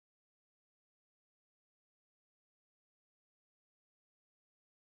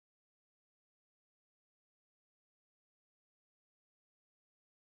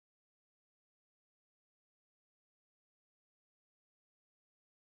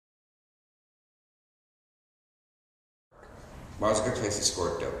Well, it was a good place to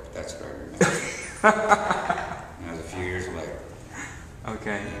score dope. That's what I remember. And that was a few years later.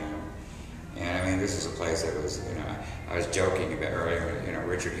 Okay. You know? And I mean, this is a place that was, you know, I was joking about earlier, you know,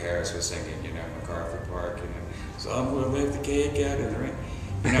 Richard Harris was singing, you know, MacArthur Park, you know, so I'm going to let the cake out in the rain.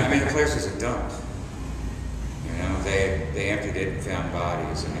 You know, I mean, the place was a dump. You know, they emptied it and found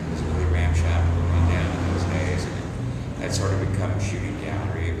bodies, and it was really ramshackle and run down in those days. And that sort of become a shooting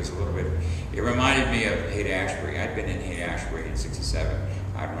gallery. It was a little bit, it reminded me of Haight-Ashbury. I'd been in Haight-Ashbury in '67.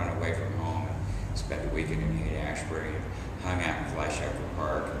 I'd run away from home and spent the weekend in Haight-Ashbury and hung out in Fleischacker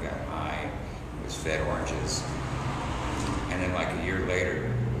Park and got high. It was fed oranges. And then like a year later,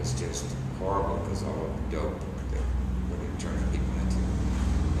 it was just horrible because all of the dope that what it turned people into.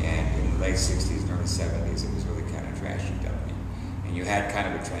 And in the late 60s and early 70s, it was really kind of trashy dumping. And you had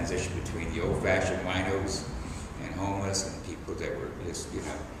kind of a transition between the old-fashioned winos and homeless and people that were just, you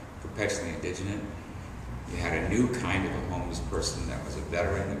know, perpetually indigent. You had a new kind of a homeless person that was a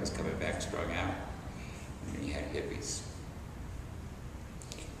veteran that was coming back strung out. And then you had hippies.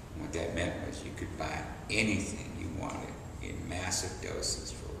 And what that meant was you could buy anything you wanted in massive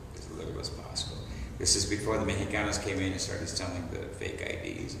doses for as little as possible. This is before the Mexicanos came in and started selling the fake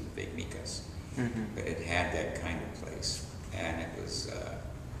IDs and the fake micas. Mm-hmm. But it had that kind of place, and it was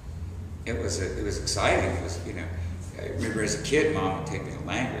exciting. It was, you know, I remember as a kid, Mom would take me to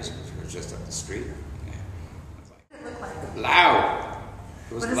Langer's, which was just up the street. You know. It was like loud.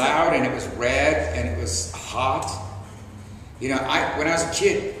 It was loud, and it was red, and it was hot. You know, when I was a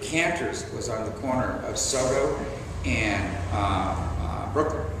kid, Cantor's was on the corner of Soto and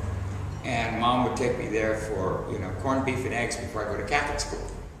Brooklyn. And Mom would take me there for, you know, corned beef and eggs before I go to Catholic school.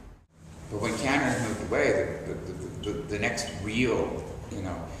 But when Cantor moved away, the next real, you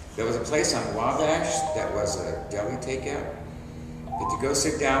know, there was a place on Wabash that was a deli takeout. But to go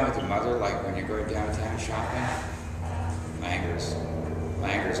sit down with your mother, like when you're going downtown shopping,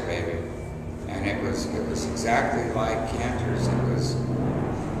 Langer's, baby. And it was exactly like Cantor's.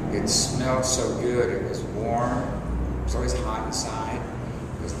 It smelled so good. It was warm. It was always hot inside.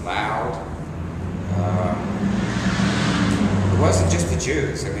 It was loud. It wasn't just the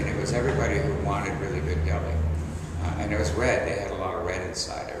Jews. I mean, it was everybody who wanted really good deli. And it was red. They had a lot of red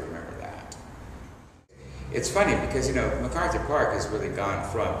inside. I remember that. It's funny because, you know, MacArthur Park has really gone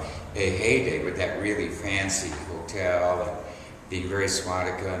from a heyday with that really fancy hotel and being very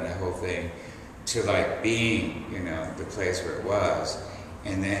Swatica and the whole thing to like being, you know, the place where it was.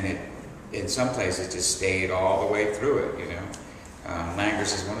 And then it, in some places, just stayed all the way through it, you know.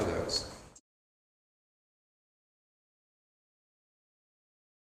 Langer's is one of